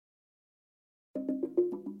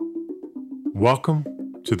Welcome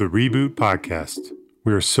to the Reboot podcast.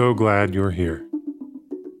 We are so glad you're here.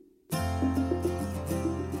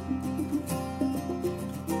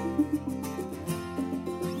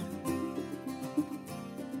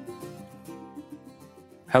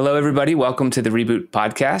 Hello, everybody. Welcome to the Reboot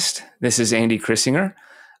podcast. This is Andy Crissinger.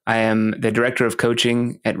 I am the director of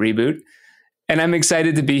coaching at Reboot, and I'm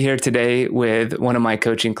excited to be here today with one of my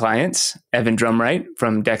coaching clients, Evan Drumwright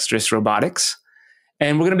from Dextrous Robotics.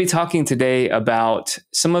 And we're going to be talking today about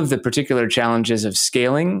some of the particular challenges of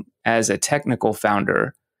scaling as a technical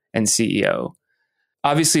founder and CEO.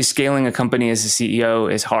 Obviously, scaling a company as a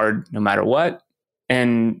CEO is hard no matter what,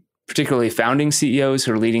 and particularly founding CEOs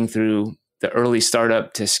who are leading through the early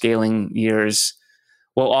startup to scaling years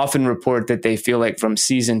will often report that they feel like from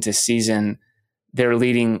season to season, they're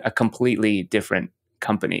leading a completely different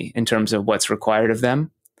company in terms of what's required of them.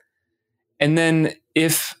 And then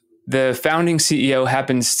if the founding CEO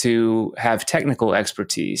happens to have technical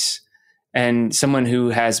expertise and someone who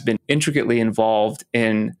has been intricately involved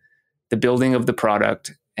in the building of the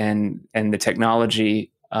product and the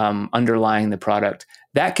technology underlying the product,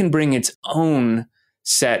 that can bring its own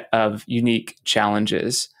set of unique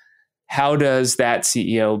challenges. How does that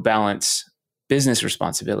CEO balance business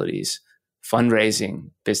responsibilities,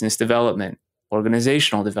 fundraising, business development,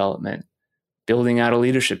 organizational development, building out a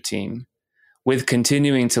leadership team, with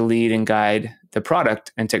continuing to lead and guide the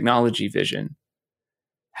product and technology vision?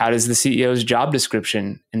 How does the CEO's job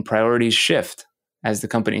description and priorities shift as the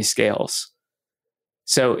company scales?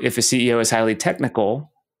 So if a CEO is highly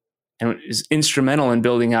technical and is instrumental in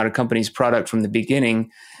building out a company's product from the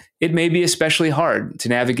beginning, it may be especially hard to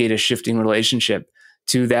navigate a shifting relationship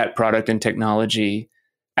to that product and technology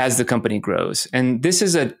as the company grows. And this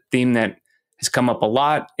is a theme that has come up a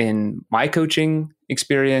lot in my coaching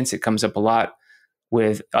experience. It comes up a lot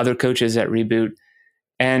with other coaches at Reboot.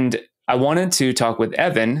 And I wanted to talk with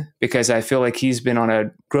Evan because I feel like he's been on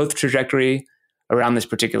a growth trajectory around this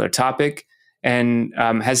particular topic and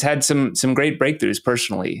has had some great breakthroughs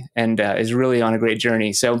personally and is really on a great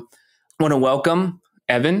journey. So I want to welcome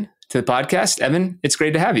Evan to the podcast. Evan, it's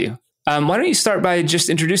great to have you. Why don't you start by just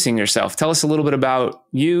introducing yourself? Tell us a little bit about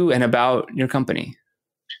you and about your company.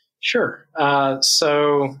 Sure.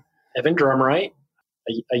 So Evan Drumwright.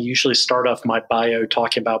 I usually start off my bio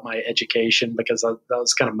talking about my education because that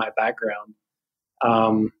was kind of my background.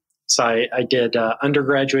 So I did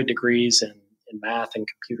undergraduate degrees in math and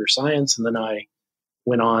computer science, and then I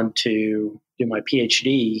went on to do my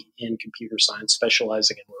PhD in computer science,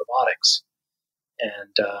 specializing in robotics,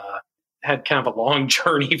 and had kind of a long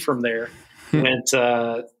journey from there.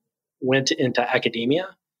 Went into academia.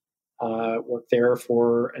 Worked there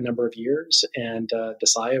for a number of years and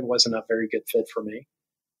decided it wasn't a very good fit for me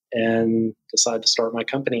and decided to start my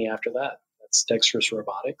company after that. That's Dextrous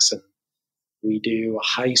Robotics. And we do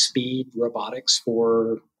high-speed robotics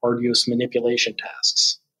for arduous manipulation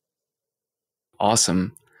tasks.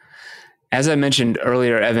 Awesome. As I mentioned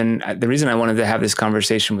earlier, Evan, the reason I wanted to have this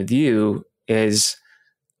conversation with you is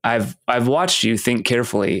I've watched you think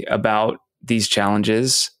carefully about these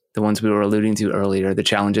challenges, the ones we were alluding to earlier, the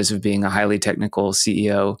challenges of being a highly technical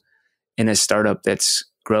CEO in a startup that's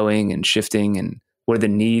growing and shifting, and where the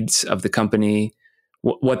needs of the company,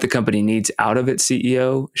 what the company needs out of its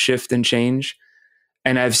CEO shift and change.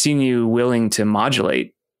 And I've seen you willing to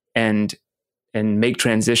modulate and make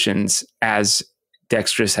transitions as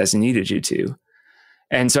Dextrous has needed you to.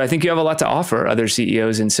 And so I think you have a lot to offer other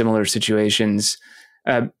CEOs in similar situations.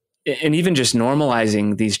 And even just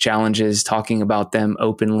normalizing these challenges, talking about them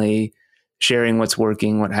openly, sharing what's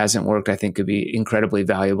working, what hasn't worked, I think could be incredibly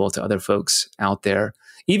valuable to other folks out there.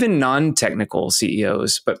 Even non-technical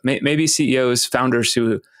CEOs, but maybe CEOs, founders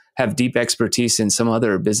who have deep expertise in some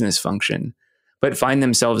other business function, but find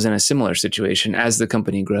themselves in a similar situation. As the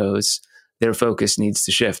company grows, their focus needs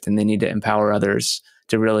to shift and they need to empower others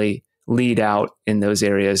to really lead out in those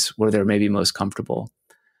areas where they're maybe most comfortable.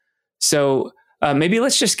 So maybe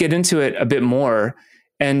let's just get into it a bit more.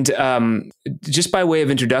 And just by way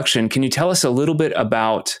of introduction, can you tell us a little bit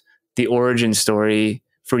about the origin story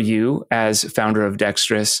for you as founder of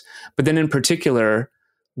Dextrous, but then in particular,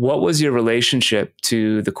 what was your relationship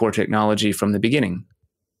to the core technology from the beginning?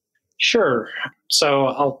 Sure. So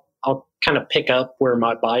I'll kind of pick up where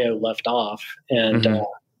my bio left off. And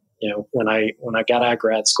when I got out of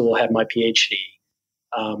grad school, had my PhD,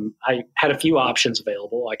 I had a few options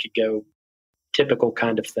available. I could go typical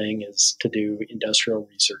kind of thing is to do industrial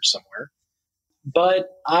research somewhere,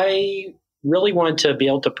 but I really wanted to be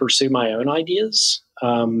able to pursue my own ideas.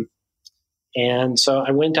 And so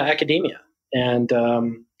I went to academia and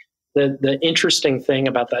The interesting thing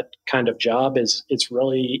about that kind of job is it's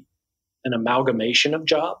really an amalgamation of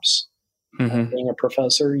jobs. Being a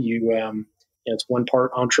professor, it's one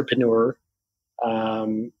part entrepreneur.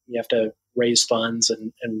 You have to raise funds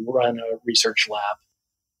and run a research lab.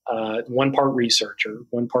 One part researcher,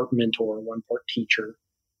 one part mentor, one part teacher,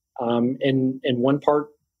 and one part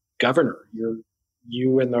governor.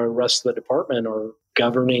 You and the rest of the department are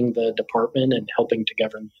governing the department and helping to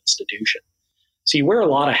govern the institution. So you wear a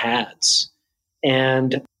lot of hats.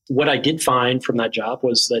 And what I did find from that job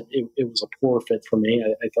was that it was a poor fit for me.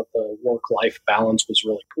 I thought the work-life balance was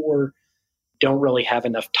really poor. Don't really have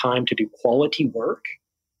enough time to do quality work.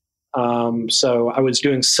 So I was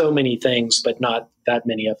doing so many things, but not that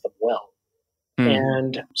many of them well.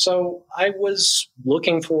 And so I was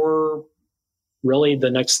looking for really the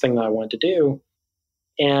next thing that I wanted to do.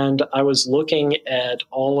 And I was looking at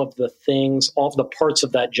all of the parts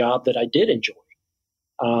of that job that I did enjoy.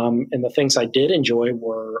 And the things I did enjoy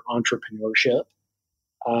were entrepreneurship.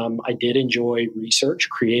 I did enjoy research,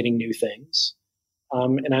 creating new things.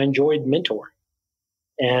 And I enjoyed mentoring.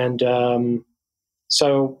 And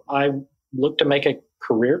so I looked to make a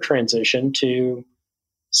career transition to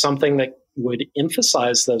something that would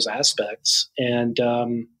emphasize those aspects and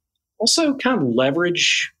also kind of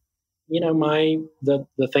leverage,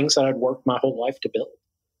 the things that I'd worked my whole life to build.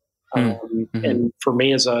 And for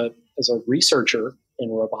me as a researcher in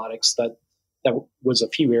robotics, that was a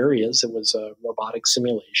few areas. It was robotic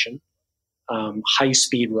simulation,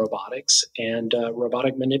 high-speed robotics, and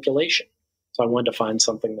robotic manipulation. So I wanted to find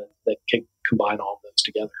something that could combine all of those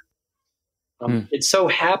together. It so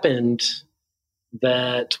happened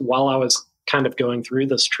that while I was kind of going through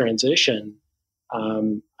this transition,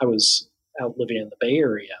 I was out living in the Bay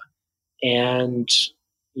Area. And,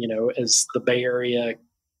 as the Bay Area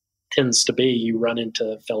tends to be, you run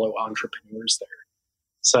into fellow entrepreneurs there.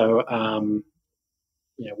 So,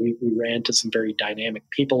 we ran into some very dynamic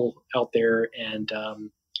people out there, and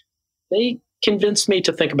they convinced me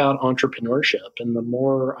to think about entrepreneurship. And the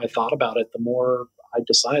more I thought about it, the more I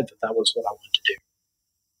decided that was what I wanted to do.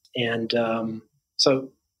 And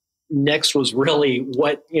so next was really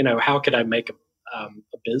how could I make a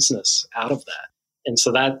business out of that? And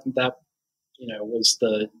so that was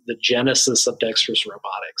the genesis of Dextrous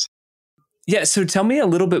Robotics. Yeah. So tell me a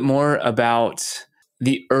little bit more about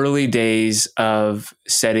the early days of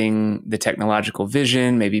setting the technological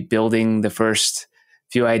vision, maybe building the first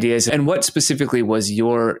few ideas, and what specifically was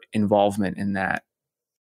your involvement in that?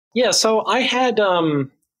 Yeah. So I had,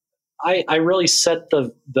 I really set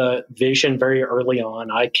the vision very early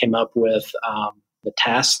on. I came up with the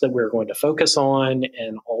tasks that we were going to focus on,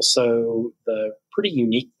 and also the pretty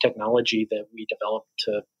unique technology that we developed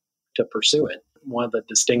to pursue it. One of the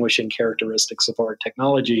distinguishing characteristics of our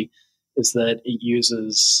technology is that it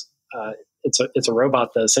uses it's a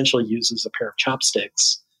robot that essentially uses a pair of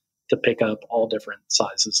chopsticks to pick up all different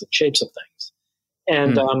sizes and shapes of things.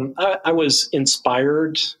 And I was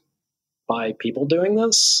inspired by people doing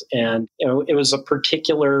this, and it was a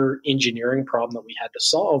particular engineering problem that we had to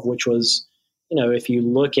solve, which was, if you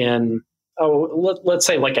look in let's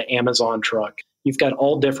say like an Amazon truck, you've got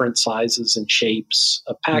all different sizes and shapes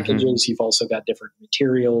of packages. You've also got different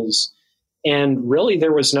materials. And really,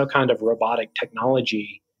 there was no kind of robotic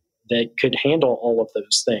technology that could handle all of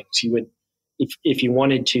those things. You would, if you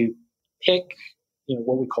wanted to pick,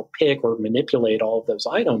 what we call pick or manipulate all of those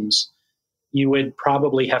items, you would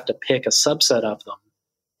probably have to pick a subset of them.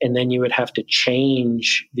 And then you would have to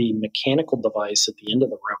change the mechanical device at the end of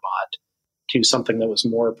the robot to something that was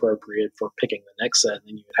more appropriate for picking the next set. And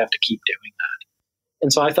then you would have to keep doing that.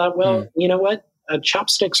 And so I thought, well, you know what?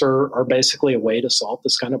 Chopsticks are basically a way to solve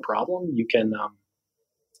this kind of problem. You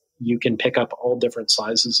can pick up all different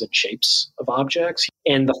sizes and shapes of objects.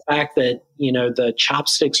 And the fact that, the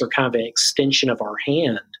chopsticks are kind of an extension of our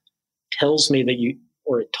hand tells me that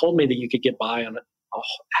it told me that you could get by on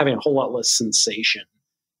having a whole lot less sensation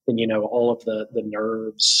than, all of the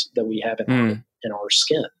nerves that we have in our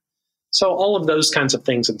skin. So all of those kinds of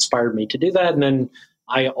things inspired me to do that. And then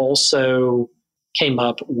I also came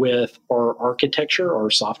up with our architecture, our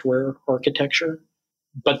software architecture.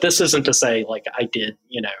 But this isn't to say like I did,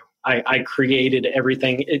 I created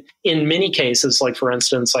everything. In many cases, like for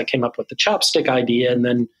instance, I came up with the chopstick idea, and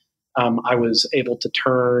then I was able to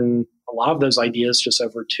turn a lot of those ideas just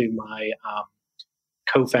over to my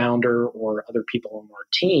co-founder or other people on our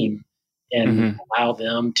team and allow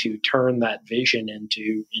them to turn that vision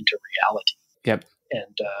into reality. Yep.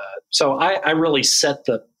 And so I really set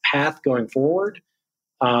the path going forward,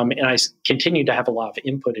 and I continue to have a lot of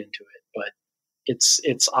input into it. But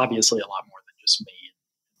it's obviously a lot more than just me and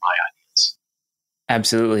my ideas.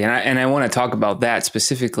 Absolutely. And I want to talk about that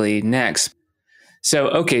specifically next. So,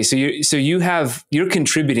 okay. So you're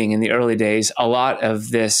contributing in the early days, a lot of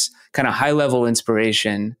this kind of high level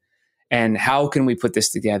inspiration, and how can we put this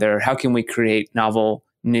together? How can we create novel,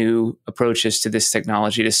 new approaches to this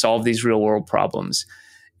technology to solve these real world problems?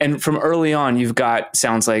 And from early on, you've got,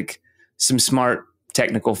 sounds like, some smart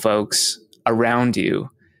technical folks around you.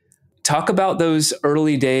 Talk about those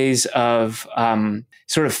early days of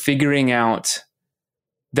sort of figuring out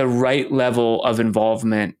the right level of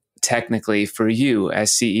involvement technically for you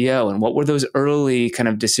as CEO, and what were those early kind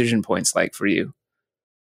of decision points like for you?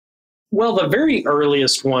 Well, the very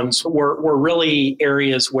earliest ones were really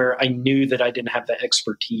areas where I knew that I didn't have the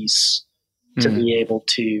expertise to be able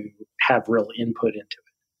to have real input into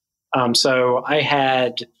it. So I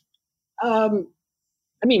had,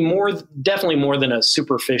 definitely more than a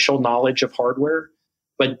superficial knowledge of hardware,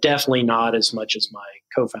 but definitely not as much as my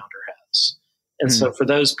co-founder has. And so for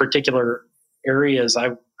those particular areas,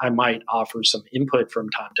 I might offer some input from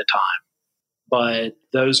time to time, but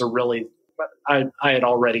those are really, I had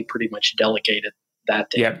already pretty much delegated that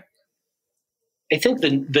to him. I think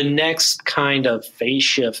the next kind of phase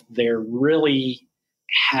shift there really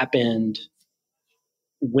happened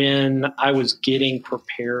when I was getting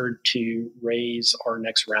prepared to raise our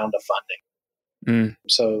next round of funding.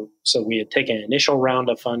 So we had taken an initial round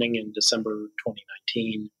of funding in December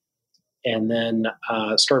 2019, and then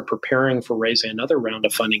started preparing for raising another round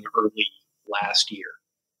of funding early last year.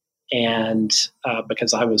 And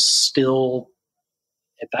because I was still,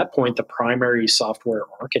 at that point, the primary software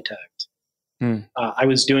architect, I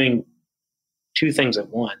was doing two things at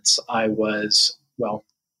once. I was, well,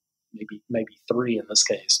 maybe three in this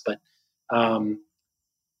case, but I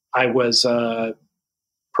was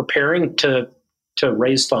preparing to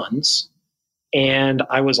raise funds, and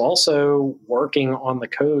I was also working on the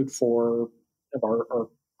code for our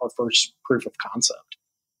first proof of concept.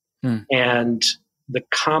 And the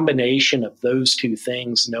combination of those two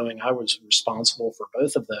things, knowing I was responsible for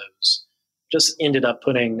both of those, just ended up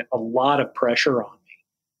putting a lot of pressure on me.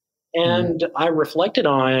 And I reflected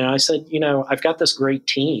on it, and I said, I've got this great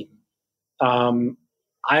team. I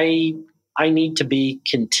need to be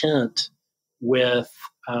content with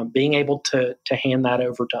being able to hand that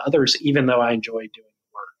over to others, even though I enjoy doing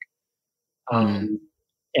the work.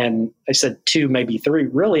 And I said two, maybe three.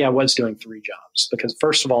 Really, I was doing three jobs, because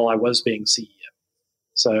first of all, I was being CEO.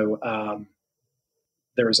 So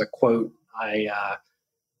there was a quote, I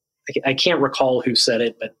can't recall who said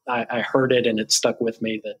it, but I heard it and it stuck with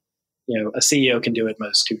me, that a CEO can do at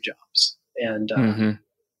most two jobs. And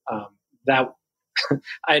that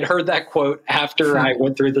I had heard that quote after I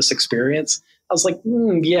went through this experience. I was like,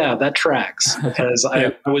 yeah, that tracks, because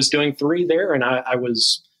I was doing three there, and I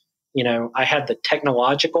was, I had the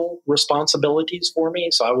technological responsibilities for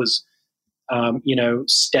me. So I was,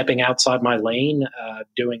 stepping outside my lane,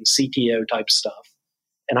 doing CTO type stuff.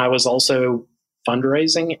 And I was also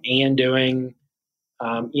fundraising and doing,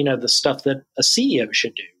 the stuff that a CEO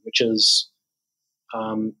should do, which is,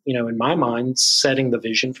 in my mind, setting the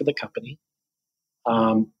vision for the company,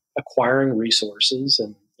 acquiring resources,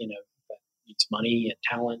 and, that needs money and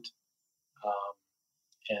talent,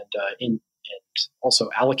 and also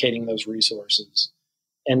allocating those resources,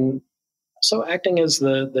 and so acting as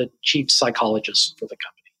the chief psychologist for the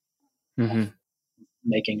company,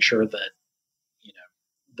 making sure that,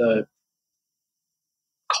 the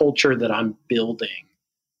culture that I'm building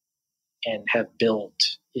and have built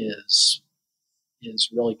is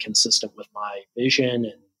really consistent with my vision,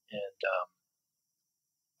 and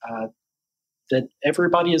that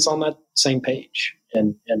everybody is on that same page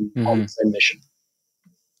and on the same mission.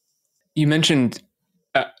 You mentioned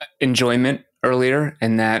enjoyment earlier,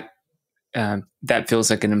 and that feels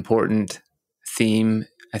like an important theme,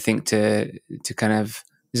 I think, to kind of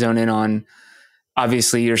zone in on.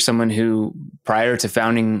 Obviously, you're someone who, prior to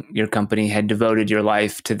founding your company, had devoted your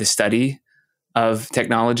life to the study of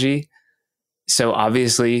technology. So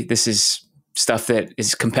obviously, this is stuff that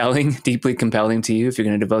is compelling, deeply compelling to you, if you're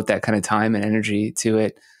going to devote that kind of time and energy to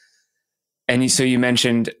it. And so you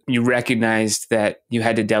mentioned you recognized that you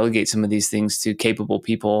had to delegate some of these things to capable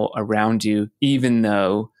people around you, even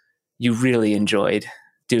though you really enjoyed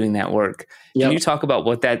doing that work. Yep. Can you talk about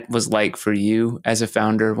what that was like for you as a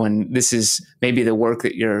founder, when this is maybe the work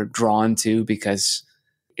that you're drawn to because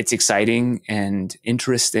it's exciting and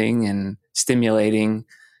interesting and stimulating?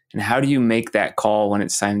 And how do you make that call when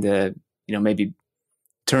it's time to, maybe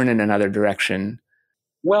turn in another direction?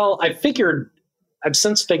 Well, I've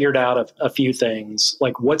since figured out a few things,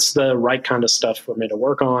 like what's the right kind of stuff for me to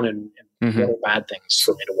work on, and what are bad things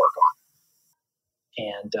for me to work on.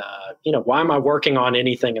 And, why am I working on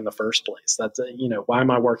anything in the first place? That's, why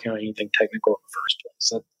am I working on anything technical in the first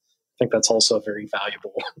place? I think that's also a very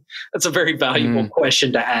valuable, that's a very valuable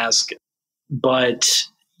question to ask. But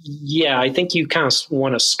yeah, I think you kind of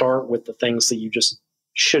want to start with the things that you just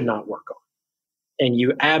should not work on. And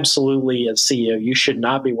you absolutely, as CEO, you should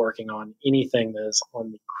not be working on anything that is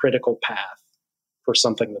on the critical path for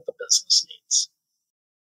something that the business needs.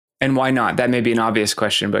 And why not? That may be an obvious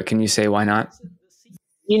question, but can you say why not?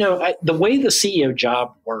 The way the CEO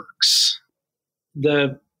job works,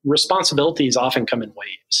 the responsibilities often come in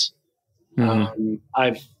waves.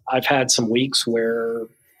 I've had some weeks where,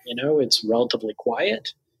 it's relatively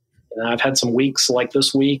quiet. And I've had some weeks like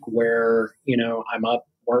this week where, I'm up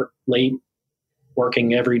late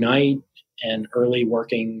working every night and early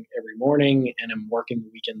working every morning, and I'm working the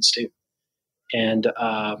weekends too. And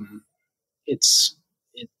it's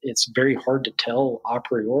very hard to tell a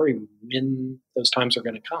priori when those times are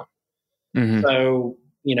going to come. So,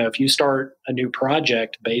 if you start a new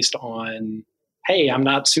project based on, hey, I'm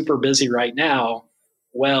not super busy right now,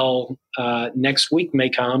 well, next week may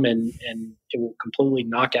come and it will completely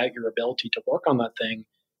knock out your ability to work on that thing.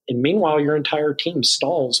 And meanwhile, your entire team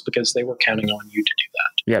stalls because they were counting on you to do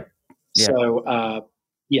that. Yep. So,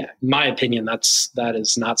 in my opinion, that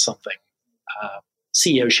is not something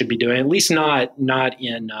CEO should be doing, at least not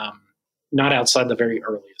outside the very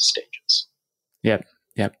earliest stages. Yep.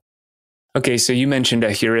 Okay, so you mentioned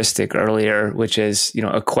a heuristic earlier, which is,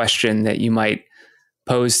 a question that you might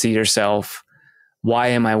pose to yourself. Why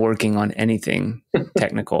am I working on anything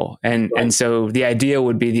technical? And Right. And so the idea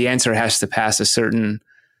would be the answer has to pass a certain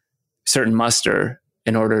muster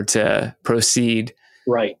in order to proceed.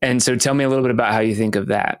 Right. And so tell me a little bit about how you think of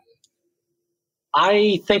that.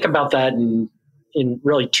 I think about that in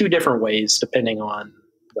really two different ways, depending on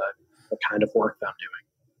the kind of work that I'm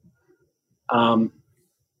doing.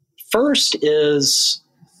 First is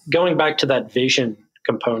going back to that vision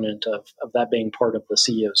component of that being part of the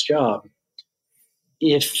CEO's job.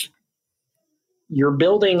 If you're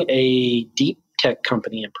building a deep tech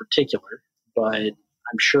company in particular, but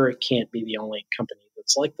I'm sure it can't be the only company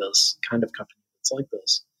that's like this, kind of company that's like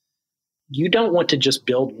this, you don't want to just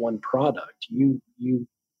build one product. You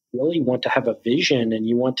really want to have a vision, and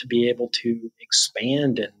you want to be able to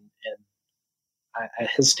expand and I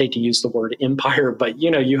hesitate to use the word empire, but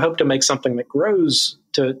you hope to make something that grows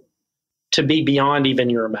to be beyond even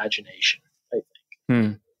your imagination, I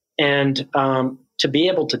think. And to be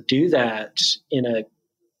able to do that in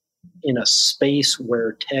a space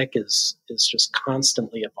where tech is just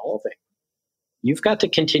constantly evolving, you've got to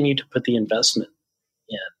continue to put the investment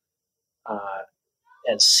in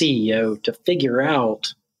as CEO to figure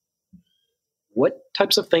out what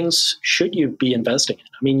types of things should you be investing in.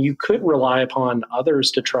 I mean, you could rely upon others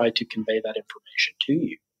to try to convey that information to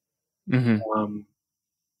you.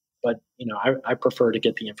 But I prefer to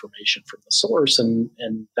get the information from the source, and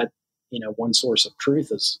that one source of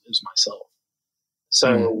truth is myself.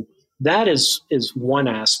 So that is one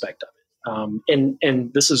aspect of it.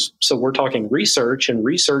 And this is, so we're talking research, and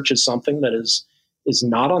research is something that is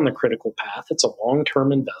not on the critical path. It's a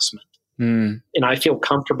long-term investment. And I feel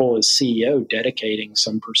comfortable as CEO dedicating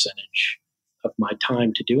some percentage of my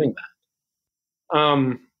time to doing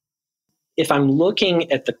that. If I'm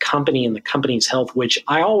looking at the company and the company's health, which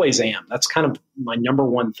I always am, that's kind of my number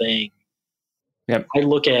one thing. Yep. I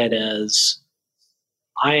look at it as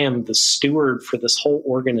I am the steward for this whole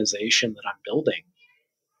organization that I'm building.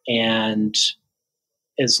 And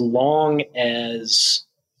as long as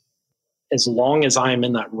I am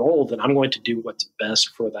in that role, then I'm going to do what's best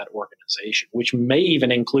for that organization, which may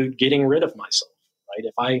even include getting rid of myself, right?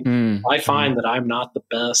 If I find that I'm not the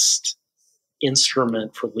best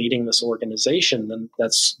instrument for leading this organization, then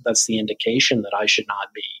that's the indication that I should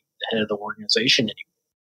not be the head of the organization anymore.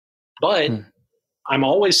 But I'm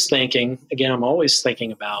always thinking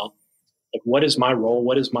about, like, what is my role?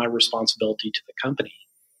 What is my responsibility to the company?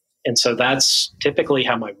 And so that's typically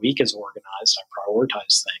how my week is organized. I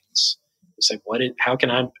prioritize things. Say, how can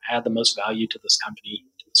I add the most value to this company,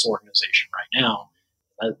 to this organization right now?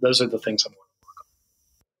 Those are the things I'm going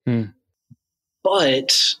to work on.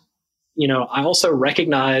 But, I also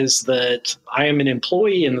recognize that I am an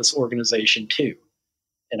employee in this organization too.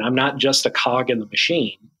 And I'm not just a cog in the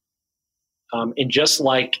machine. And just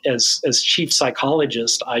like as chief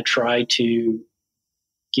psychologist, I try to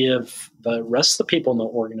give the rest of the people in the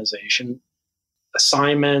organization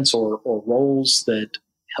assignments or roles that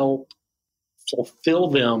help fulfill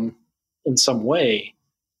them in some way.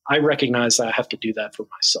 I recognize that I have to do that for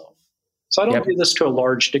myself. So I don't do this to a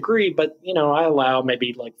large degree, but I allow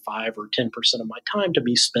maybe like 5 or 10% of my time to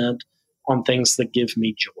be spent on things that give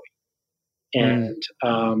me joy. And,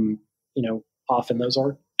 often those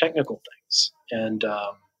are technical things. And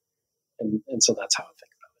so that's how I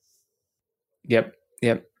think about it.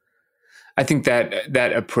 Yep. I think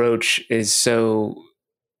that approach is so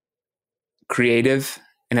creative.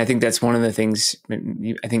 And I think that's one of the things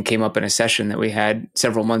I think came up in a session that we had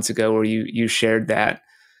several months ago where you shared that.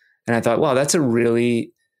 And I thought, wow, that's a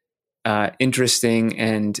really interesting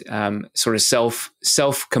and sort of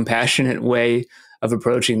self-compassionate way of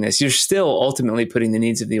approaching this. You're still ultimately putting the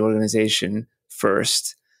needs of the organization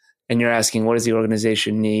first, and you're asking, what does the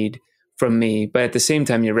organization need from me? But at the same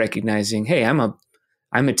time, you're recognizing, hey, I'm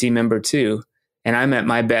a team member too, and I'm at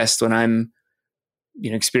my best when I'm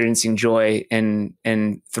experiencing joy and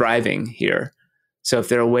thriving here. So if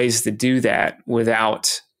there are ways to do that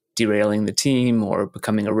without derailing the team or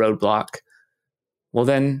becoming a roadblock, well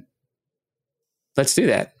then let's do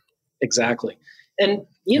that. Exactly. And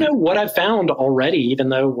what I've found already, even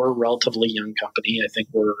though we're a relatively young company, I think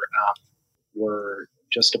we're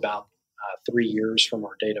just about 3 years from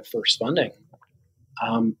our date of first funding.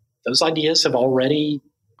 Those ideas have already,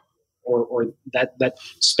 or that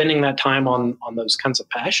spending that time on those kinds of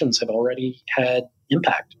passions have already had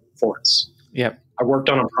impact for us. Yep. I worked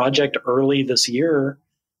on a project early this year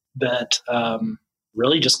that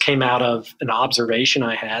really just came out of an observation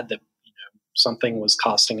I had that something was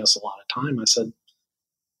costing us a lot of time. I said,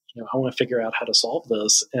 I want to figure out how to solve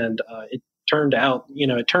this. And it turned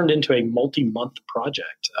into a multi-month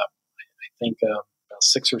project. I think a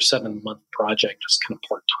 6 or 7 month project, just kind of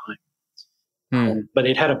part-time. But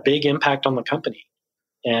it had a big impact on the company.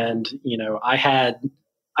 And,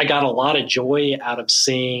 I got a lot of joy out of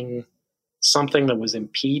seeing something that was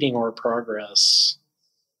impeding our progress,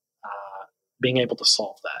 being able to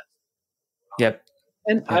solve that. Yep.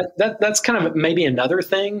 And that's kind of maybe another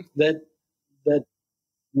thing that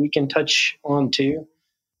we can touch on too.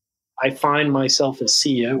 I find myself as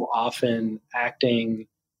CEO often acting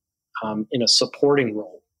in a supporting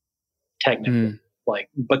role, technically,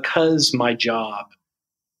 because my job,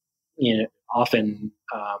 often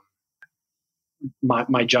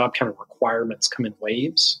my job kind of requirements come in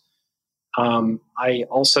waves. I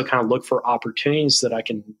also kind of look for opportunities that I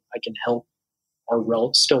can help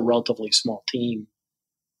our still relatively small team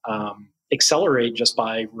accelerate just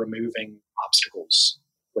by removing obstacles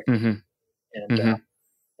quickly. Mm-hmm.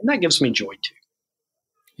 And that gives me joy too.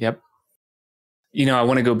 Yep. I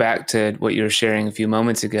want to go back to what you were sharing a few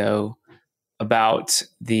moments ago about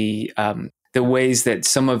the ways that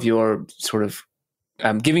some of your sort of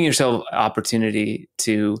giving yourself opportunity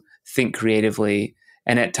to think creatively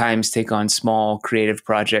and at times take on small creative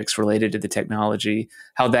projects related to the technology,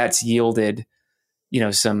 how that's yielded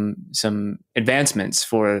some advancements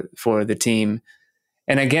for the team.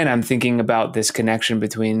 And again, I'm thinking about this connection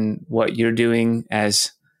between what you're doing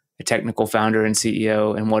as a technical founder and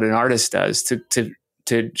CEO and what an artist does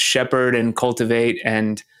to shepherd and cultivate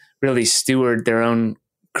and really steward their own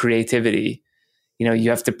creativity. You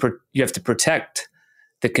have to protect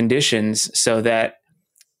the conditions so that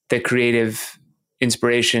the creative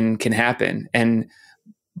inspiration can happen. And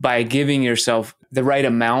by giving yourself the right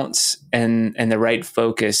amounts and the right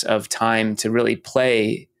focus of time to really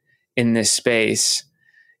play in this space,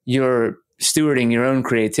 you're stewarding your own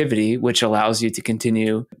creativity, which allows you to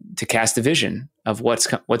continue to cast a vision of what's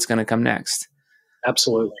going to come next.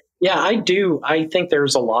 Absolutely. Yeah, I do. I think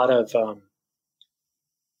there's a lot of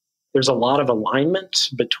alignment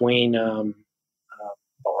between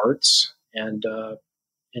arts and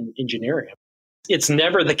engineering. It's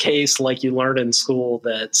never the case, like you learned in school,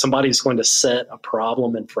 that somebody's going to set a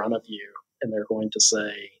problem in front of you and they're going to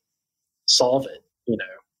say, solve it,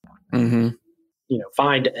 Mm-hmm.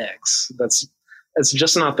 Find X. That's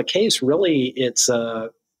just not the case. Really, it's,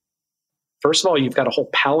 first of all, you've got a whole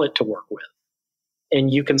palette to work with,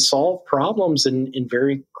 and you can solve problems in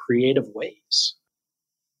very creative ways.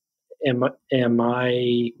 Would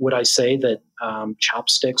I say that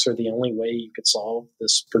chopsticks are the only way you could solve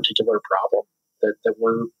this particular problem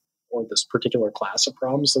or this particular class of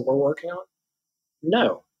problems that we're working on?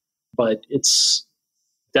 No, but it's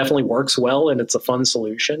definitely works well, and it's a fun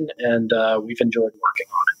solution, and we've enjoyed working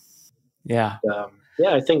on it. Yeah.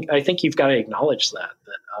 I think you've got to acknowledge that.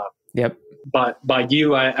 Yep. But by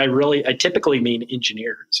you, I typically mean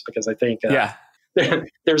engineers, because I think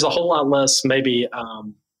there's a whole lot less maybe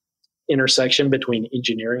intersection between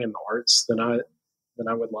engineering and the arts than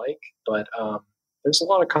I would like, but there's a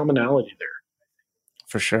lot of commonality there.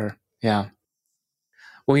 For sure. Yeah.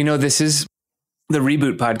 Well, this is the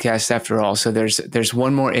Reboot podcast after all. So there's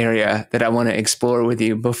one more area that I want to explore with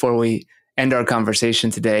you before we end our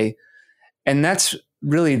conversation today. And that's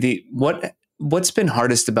really what's been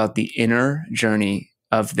hardest about the inner journey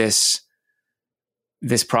of this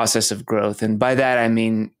process of growth? And by that, I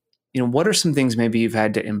mean, what are some things maybe you've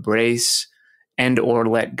had to embrace and or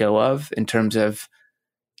let go of in terms of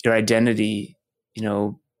your identity,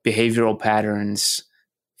 behavioral patterns,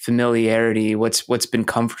 familiarity, what's been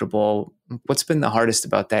comfortable, what's been the hardest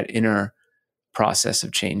about that inner process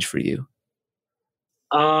of change for you?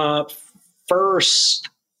 First,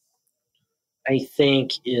 I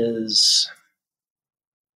think is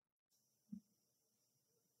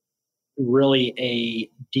really a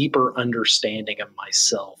deeper understanding of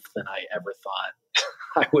myself than I ever thought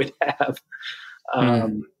I would have.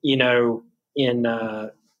 You know, in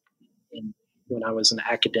when I was an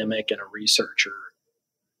academic and a researcher,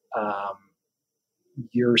 um,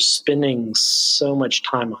 you're spending so much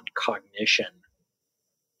time on cognition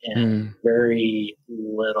and very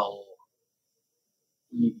little.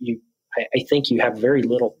 I think you have very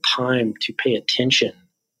little time to pay attention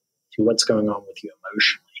to what's going on with you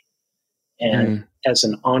emotionally. And as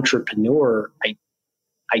an entrepreneur, I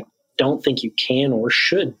don't think you can or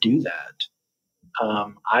should do that.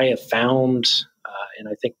 I have found, and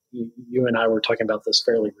I think you and I were talking about this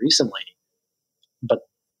fairly recently, but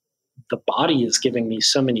the body is giving me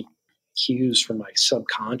so many cues from my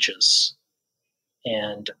subconscious,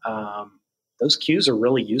 and those cues are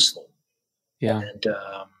really useful. Yeah. And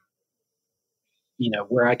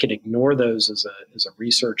where I could ignore those as a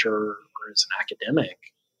researcher or as an academic,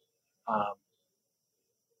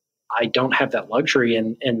 I don't have that luxury,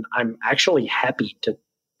 and I'm actually happy to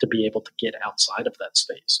be able to get outside of that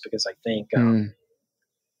space, because I think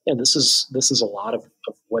this is a lot of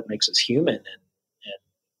what makes us human,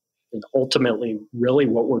 and ultimately, really,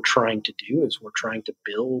 what we're trying to do is we're trying to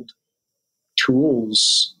build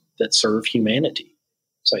tools that serve humanity.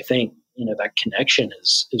 So I think that connection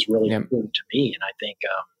is really important to me, and I think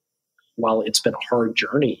while it's been a hard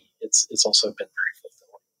journey, it's also been very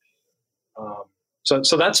fulfilling.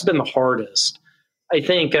 So that's been the hardest. I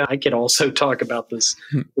think I could also talk about this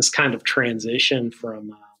kind of transition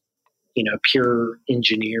from pure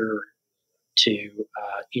engineer to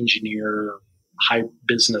engineer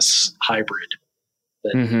business hybrid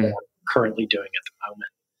that I'm currently doing at the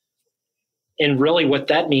moment. And really, what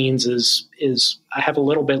that means is I have a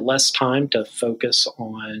little bit less time to focus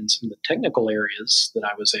on some of the technical areas that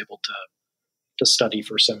I was able to study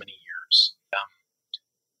for so many years.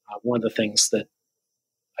 One of the things that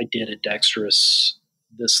I did at Dextrous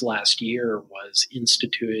this last year was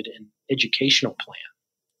instituted an educational plan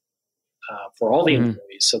for all the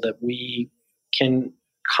employees, so that we can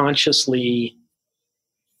consciously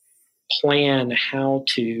plan how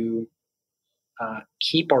to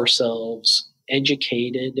keep ourselves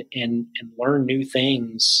educated and learn new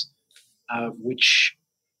things, which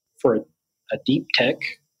for a deep tech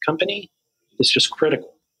company is just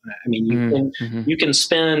critical. I mean, you can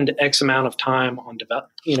spend X amount of time on develop.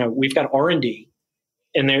 We've got R&D,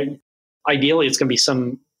 and there ideally it's going to be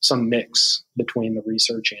some mix between the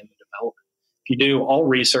research and the development. If you do all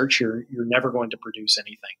research, you're never going to produce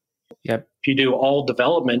anything. Yep. If you do all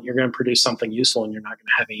development, you're going to produce something useful, and you're not going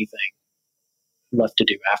to have anything left to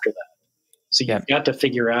do after that. So you've got to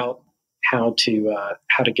figure out how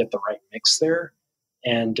to get the right mix there,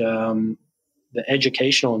 and the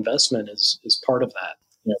educational investment is part of that,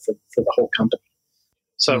 for the whole company.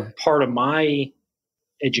 So part of my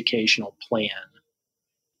educational plan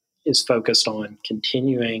is focused on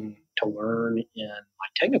continuing to learn in my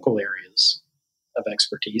technical areas of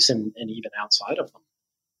expertise and even outside of them,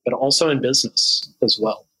 but also in business as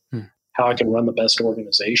well. How I can run the best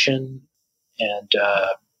organization, and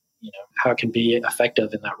how I can be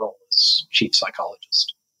effective in that role as chief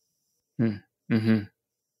psychologist.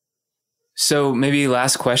 So maybe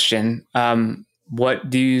last question. What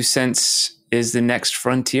do you sense is the next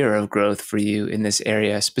frontier of growth for you in this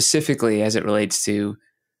area, specifically as it relates to,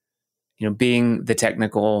 being the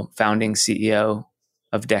technical founding CEO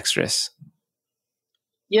of Dextrous?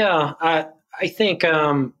 Yeah, I think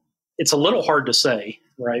it's a little hard to say,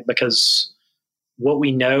 right? Because what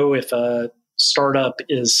we know, if a startup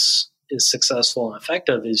is successful and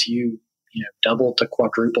effective, is you double to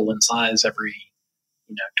quadruple in size every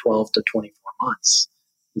 12 to 24 months.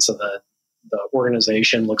 And so the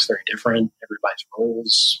organization looks very different. Everybody's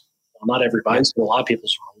roles, well, not everybody's, but a lot of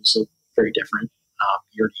people's roles look very different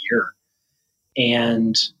year to year.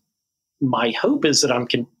 And my hope is that I'm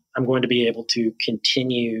going to be able to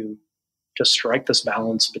continue to strike this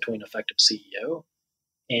balance between effective CEO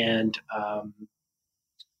and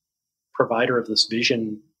provider of this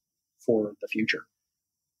vision for the future.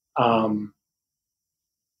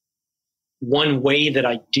 one way that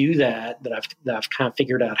I do that I've kind of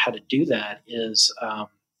figured out how to do that is,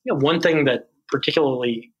 one thing that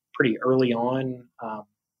particularly pretty early on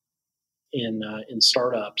in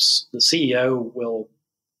startups, the CEO will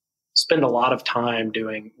spend a lot of time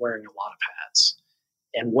wearing a lot of hats.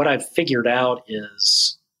 And what I've figured out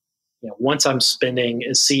is, once I'm spending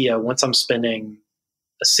a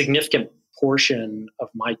significant portion of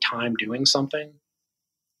my time doing something,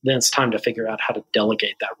 then it's time to figure out how to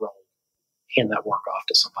delegate that role, hand that work off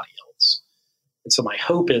to somebody else. And so my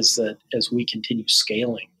hope is that as we continue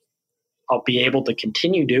scaling, I'll be able to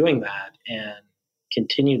continue doing that and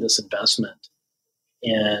continue this investment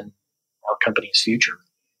in our company's future,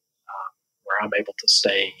 where I'm able to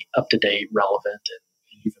stay up to date, relevant, and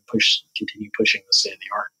even continue pushing the state of the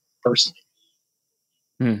art personally.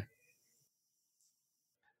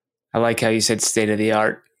 I like how you said state of the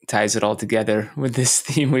art, ties it all together with this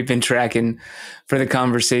theme we've been tracking for the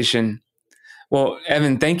conversation. Well,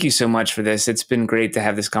 Evan, thank you so much for this. It's been great to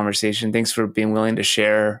have this conversation. Thanks for being willing to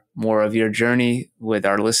share more of your journey with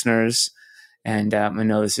our listeners. And I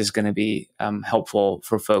know this is going to be helpful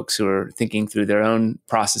for folks who are thinking through their own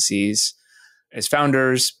processes as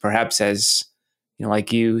founders, perhaps as,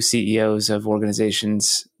 like you, CEOs of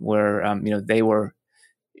organizations where, they were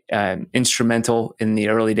instrumental in the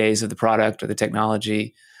early days of the product or the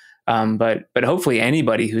technology. But hopefully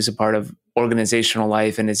anybody who's a part of organizational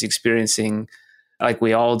life and is experiencing, like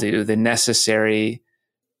we all do, the necessary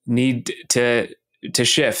need to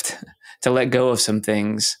shift, to let go of some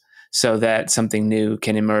things so that something new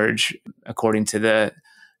can emerge according to the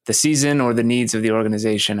season or the needs of the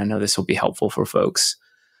organization. I know this will be helpful for folks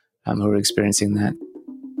who are experiencing that.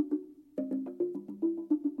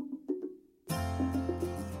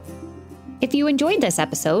 If you enjoyed this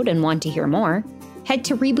episode and want to hear more, head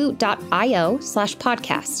to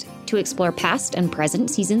reboot.io/podcast to explore past and present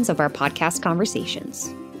seasons of our podcast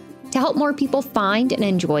conversations. To help more people find and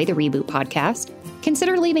enjoy the Reboot podcast,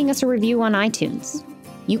 consider leaving us a review on iTunes.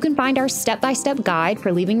 You can find our step-by-step guide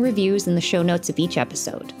for leaving reviews in the show notes of each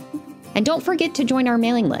episode. And don't forget to join our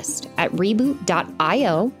mailing list at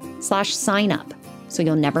reboot.io/sign up so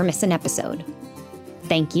you'll never miss an episode.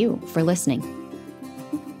 Thank you for listening.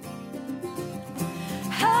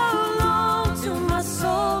 How long till my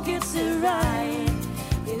soul gets it right?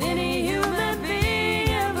 Did any human being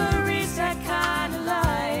ever reach that kind of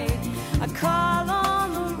light? I call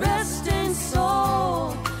on the resting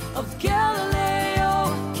soul of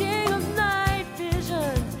Galileo, king of night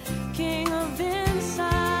vision, king of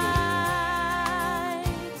insight.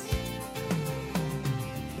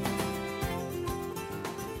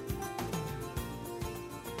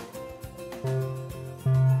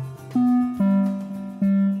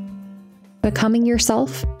 Becoming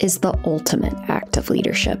yourself is the ultimate act of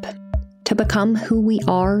leadership. To become who we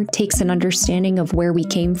are takes an understanding of where we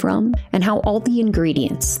came from and how all the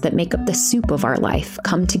ingredients that make up the soup of our life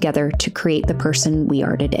come together to create the person we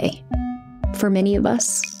are today. For many of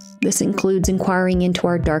us, this includes inquiring into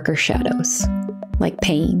our darker shadows, like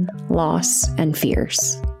pain, loss, and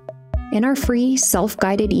fears. In our free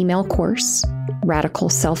self-guided email course, Radical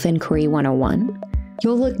Self-Inquiry 101,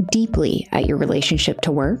 you'll look deeply at your relationship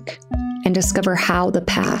to work and discover how the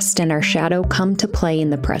past and our shadow come to play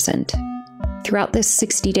in the present. Throughout this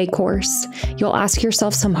 60-day course, you'll ask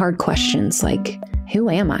yourself some hard questions like,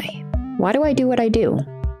 who am I? Why do I do what I do?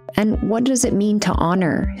 And what does it mean to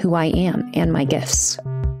honor who I am and my gifts?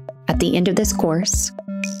 At the end of this course,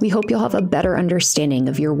 we hope you'll have a better understanding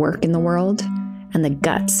of your work in the world and the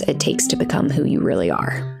guts it takes to become who you really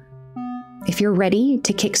are. If you're ready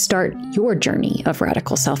to kickstart your journey of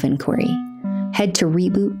radical self-inquiry, head to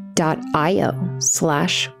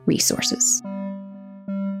reboot.io/resources.